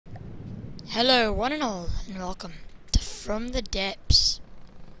Hello, one and all, and welcome to From the Depths.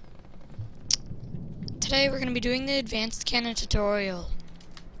 Today we're going to be doing the advanced cannon tutorial.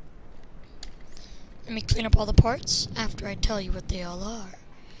 Let me clean up all the parts after I tell you what they all are.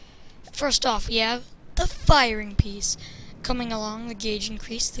 First off, we have the firing piece coming along the gauge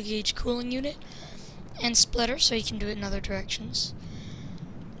increase, the gauge cooling unit, and splitter so you can do it in other directions.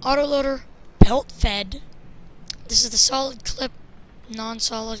 Autoloader, belt fed. This is the solid clip,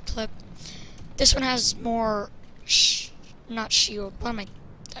 non-solid clip. This one has more, not shield, what am I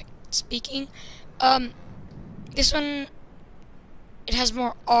speaking? This one, it has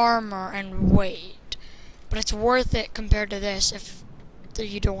more armor and weight, but it's worth it compared to this if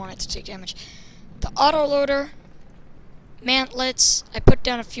you don't want it to take damage. The autoloader, mantlets, I put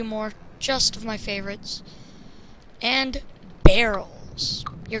down a few more, just of my favorites, and barrels.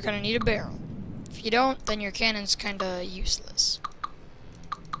 You're gonna need a barrel. If you don't, then your cannon's kinda useless.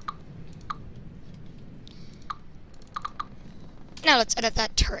 Now let's edit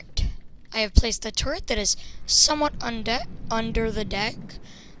that turret. I have placed the turret that is somewhat under the deck.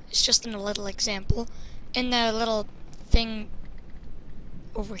 It's just in a little example. And the little thing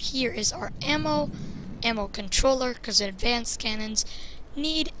over here is our ammo controller, because advanced cannons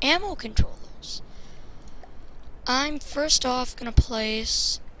need ammo controllers. I'm first off gonna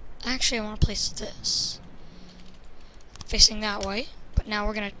place, actually I want to place this facing that way, but now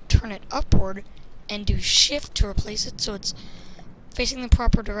we're gonna turn it upward and do shift to replace it so it's facing the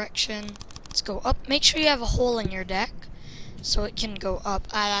proper direction. Let's go up. Make sure you have a hole in your deck so it can go up.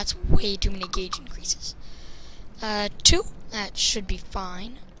 That's way too many gauge increases. 2, that should be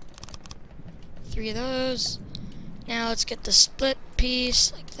fine. 3 of those. Now let's get the split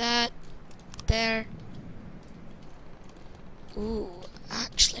piece like that. There. Ooh,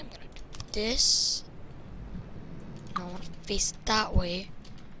 actually I'm gonna do this. No, I want to face it that way.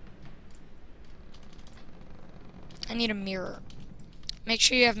 I need a mirror. Make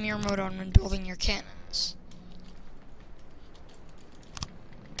sure you have mirror mode on when building your cannons.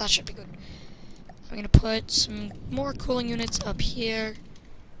 That should be good. I'm gonna put some more cooling units up here.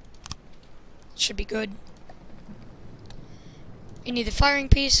 Should be good. You need the firing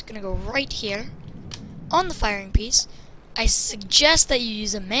piece. Gonna go right here. On the firing piece, I suggest that you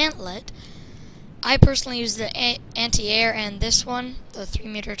use a mantlet. I personally use the anti-air and this one, the 3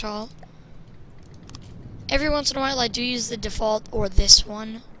 meter tall. Every once in a while I do use the default or this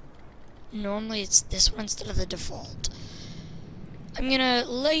one. Normally it's this one instead of the default. I'm gonna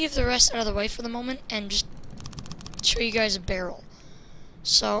leave the rest out of the way for the moment and just show you guys a barrel.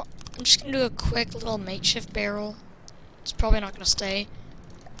 So I'm just gonna do a quick little makeshift barrel. It's probably not gonna stay.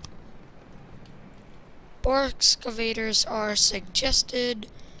 Bore excavators are suggested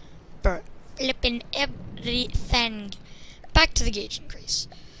for flipping everything. Back to the gauge increase.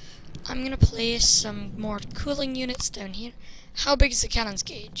 I'm gonna place some more cooling units down here. How big is the cannon's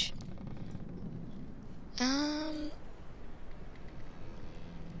gauge? I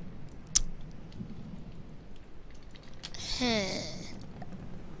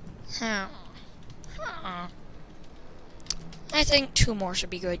think 2 more should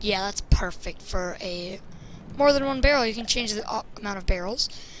be good. Yeah, that's perfect for a more than 1 barrel. You can change the amount of barrels.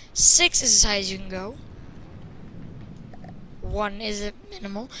 6 is as high as you can go. 1 is a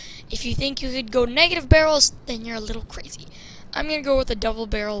minimal. If you think you could go negative barrels, then you're a little crazy. I'm gonna go with a double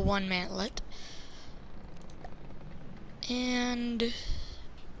barrel 1 mantlet. And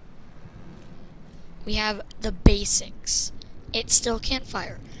we have the basics. It still can't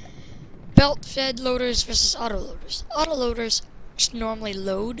fire. Belt fed loaders versus autoloaders. Autoloaders just normally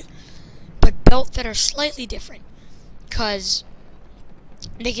load, but belt fed are slightly different because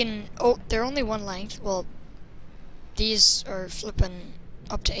they can, they're only 1 length. Well, these are flipping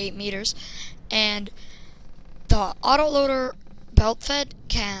up to 8 meters, and the autoloader belt fed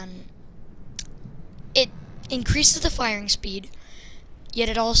it increases the firing speed, yet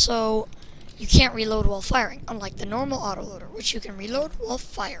it also, you can't reload while firing, unlike the normal autoloader, which you can reload while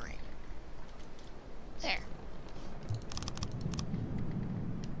firing. There.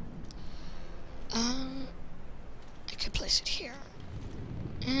 I could place it here.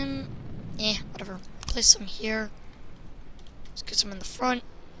 Yeah, whatever. Place some here. Let's get some in the front.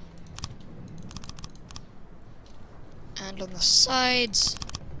 And on the sides.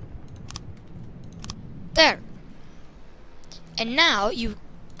 There. And now you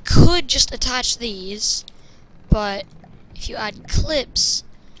could just attach these, but if you add clips,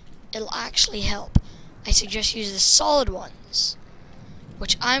 it'll actually help. I suggest you use the solid ones,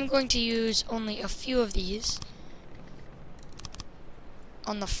 which I'm going to use only a few of these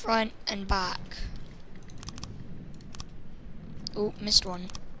on the front and back. Oh, missed one.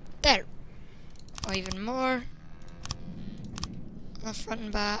 There. or even more on the front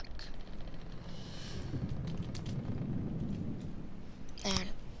and back. And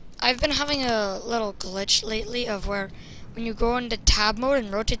I've been having a little glitch lately of where when you go into tab mode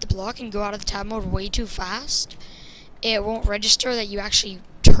and rotate the block and go out of the tab mode way too fast, it won't register that you actually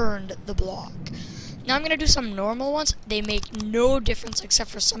turned the block. Now I'm going to do some normal ones. They make no difference except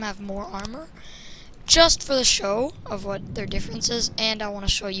for some have more armor. Just for the show of what their difference is, and I want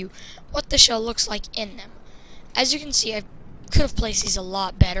to show you what the shell looks like in them. As you can see, I could have placed these a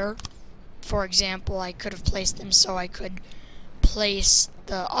lot better. For example, I could have placed them so I could place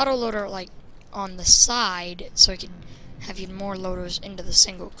the autoloader like on the side so I could have even more loaders into the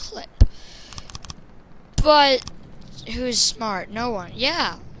single clip. But who's smart? No one.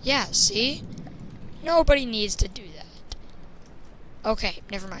 Yeah, see? Nobody needs to do that. Okay,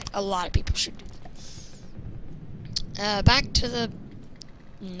 never mind. A lot of people should do that. Back to the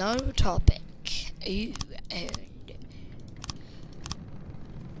no topic. Ooh, and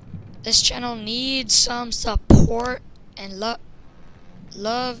this channel needs some support and love.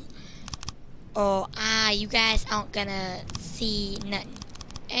 Oh, you guys aren't gonna see nothing.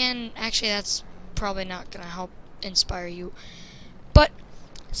 And actually, that's probably not gonna help inspire you. But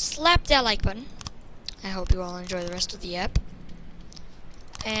slap that like button. I hope you all enjoy the rest of the app.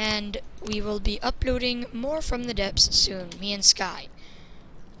 And we will be uploading more from the depths soon, me and Sky.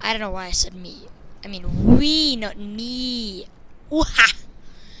 I don't know why I said me. I mean we, not me. Wah!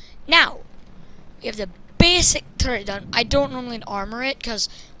 Now, we have the basic turret done. I don't normally armor it because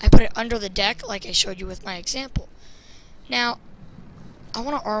I put it under the deck like I showed you with my example. Now, I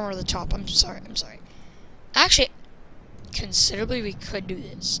want to armor the top. I'm sorry. Actually, considerably we could do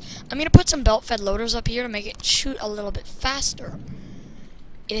this. I'm going to put some belt-fed loaders up here to make it shoot a little bit faster.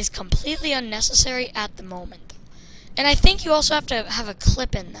 It is completely unnecessary at the moment. And I think you also have to have a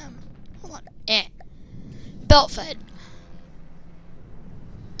clip in them. Hold on. Belt-fed.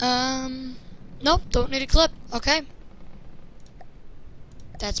 Nope, don't need a clip. Okay.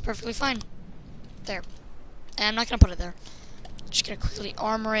 That's perfectly fine. There. And I'm not going to put it there. Just going to quickly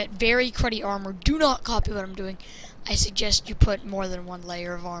armor it. Very cruddy armor. Do not copy what I'm doing. I suggest you put more than one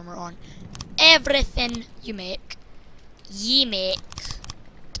layer of armor on everything you make. Ye make.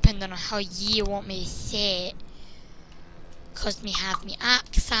 Depending on how ye want me to say it. Cause me have me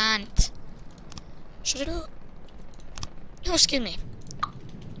accent. Should I do it? No, excuse me.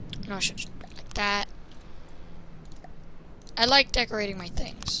 No, I should like that. I like decorating my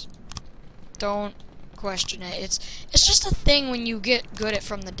things. Don't question it. It's just a thing when you get good at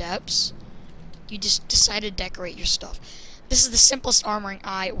from the depths. You just decide to decorate your stuff. This is the simplest armoring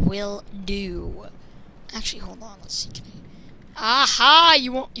I will do. Actually, hold on. Let's see. Aha!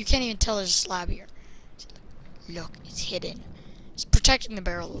 You can't even tell there's a slab here. Look, it's hidden. It's protecting the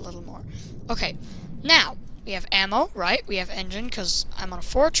barrel a little more. Okay, now we have ammo, right? We have engine because I'm on a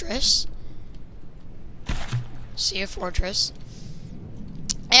fortress. See a fortress.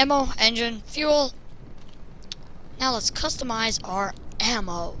 Ammo, engine, fuel. Now let's customize our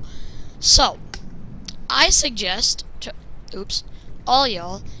ammo. So, I suggest to, all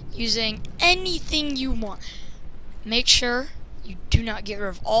y'all using anything you want. Make sure you do not get rid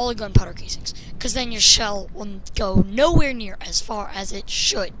of all the gunpowder casings, because then your shell will go nowhere near as far as it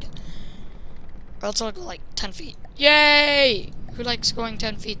should. Or else it'll go like 10 feet. Yay! Who likes going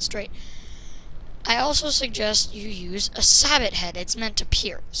 10 feet straight? I also suggest you use a sabot head. It's meant to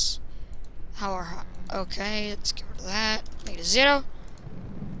pierce. Okay, let's get rid of that. Make it a 0.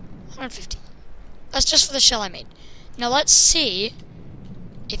 150. That's just for the shell I made. Now let's see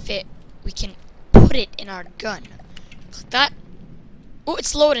if we can put it in our gun. Click that. Oh,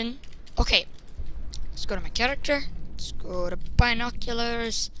 it's loading. Okay. Let's go to my character. Let's go to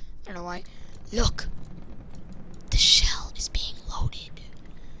binoculars. I don't know why. Look. The shell is being loaded.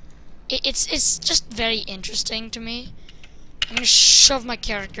 It's just very interesting to me. I'm gonna shove my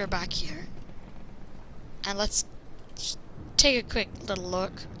character back here. And let's just take a quick little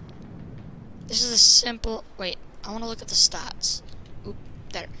look. This is a simple... Wait, I want to look at the stats. Oop,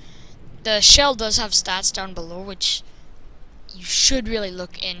 there. The shell does have stats down below, which you should really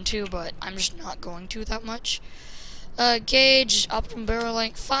look into, but I'm just not going to that much. Gauge, optimum barrel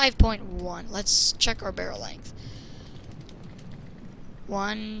length, 5.1. Let's check our barrel length.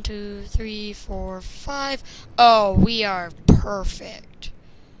 1, 2, 3, 4, 5. Oh, we are perfect.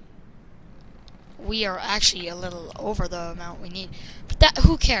 We are actually a little over the amount we need. But that,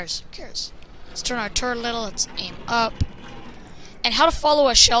 who cares? Who cares? Let's turn our turret a little. Let's aim up. And how to follow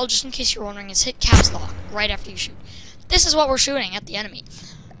a shell, just in case you're wondering, is hit caps lock right after you shoot. This is what we're shooting at the enemy.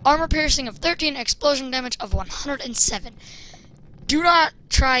 Armor piercing of 13, explosion damage of 107. Do not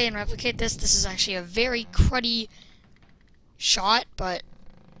try and replicate this. This is actually a very cruddy shot, but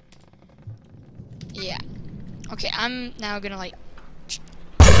yeah. Okay, I'm now gonna like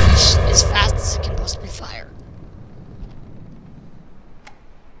as fast as it can possibly fire.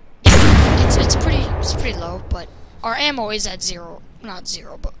 It's pretty low, but our ammo is at zero. Not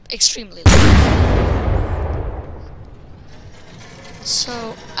zero, but extremely low.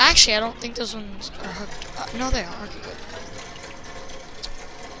 So actually, I don't think those ones are hooked. No, they are. Okay, good.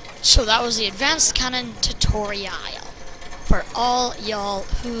 So that was the advanced cannon tutorial for all y'all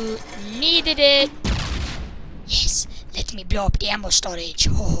who needed it. Yes, let me blow up the ammo storage.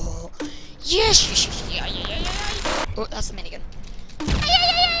 Oh, yes. Oh, that's the minigun.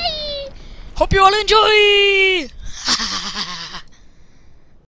 Hope you all enjoy.